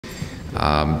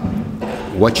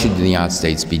What should the United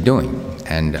States be doing?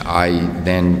 And I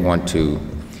then want to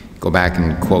go back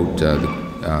and quote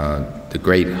the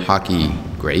great hockey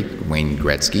great, Wayne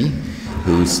Gretzky,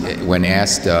 who's, when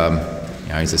asked,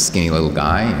 he's a skinny little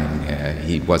guy, and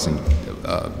he wasn't,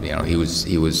 he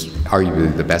was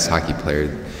arguably the best hockey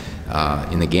player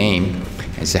in the game.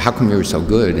 I said, how come you were so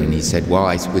good? And he said, well,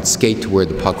 I would skate to where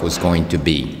the puck was going to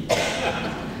be.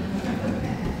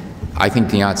 I think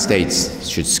the United States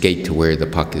should skate to where the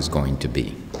puck is going to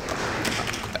be.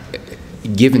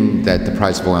 Given that the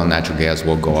price of oil and natural gas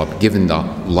will go up, given the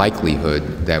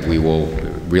likelihood that we will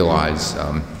realize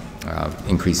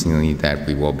increasingly that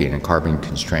we will be in a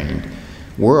carbon-constrained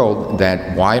world,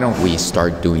 that why don't we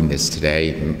start doing this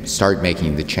today, start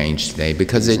making the change today?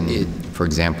 Because for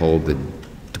example, the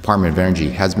Department of Energy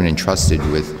has been entrusted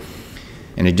with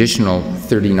an additional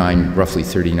roughly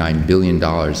 $39 billion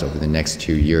over the next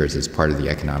 2 years as part of the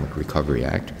Economic Recovery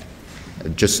Act.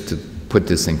 Just to put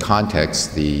this in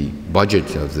context, the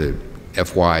budget of the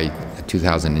FY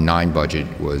 2009 budget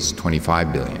was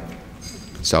 $25 billion.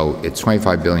 So it's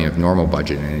 $25 billion of normal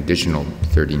budget and an additional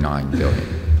 $39 billion.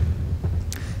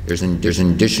 There's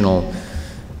an additional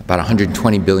about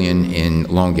 $120 billion in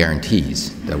loan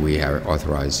guarantees that we are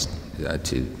authorized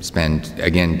to spend,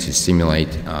 again, to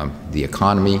stimulate the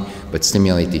economy, but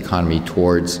stimulate the economy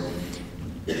towards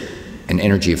an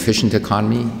energy-efficient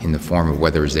economy in the form of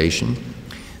weatherization,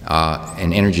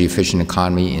 an energy-efficient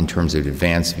economy in terms of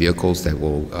advanced vehicles that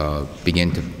will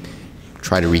begin to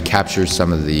try to recapture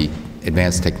some of the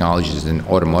advanced technologies in the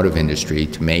automotive industry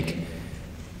to make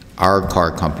our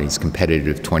car companies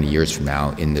competitive 20 years from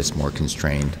now in this more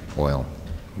constrained oil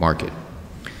market.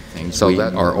 So we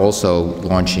are also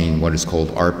launching what is called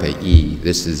ARPA-E.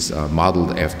 This is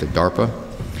modeled after DARPA.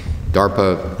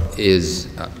 DARPA is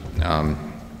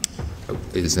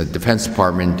a Defense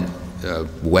Department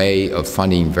way of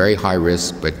funding very high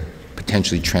risk but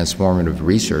potentially transformative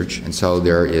research. And so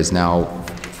there is now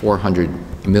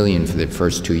 $400 million for the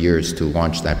first 2 years to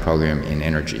launch that program in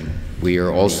energy. We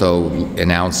are also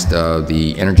announced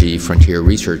the Energy Frontier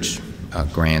Research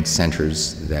grant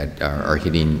centers that are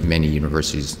hitting many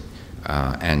universities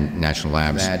and national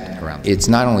labs. It's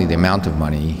not only the amount of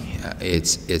money,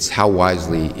 it's how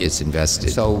wisely it's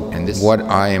invested. So, and what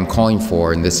I am calling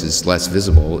for, and this is less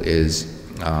visible, is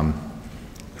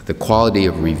the quality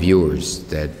of reviewers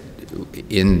that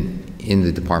in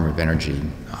the Department of Energy,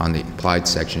 on the applied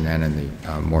section and in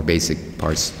the more basic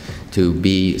parts, to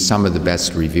be some of the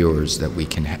best reviewers that we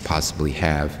can possibly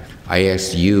have. I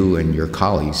asked you and your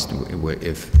colleagues,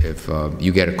 if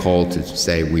you get a call to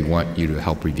say we want you to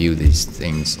help review these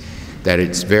things, that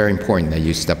it's very important that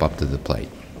you step up to the plate.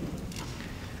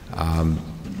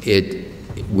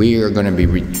 We are going to be,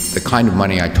 the kind of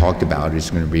money I talked about is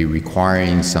going to be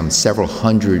requiring several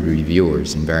hundred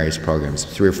reviewers in various programs,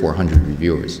 300 or 400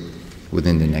 reviewers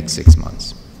within the next 6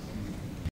 months.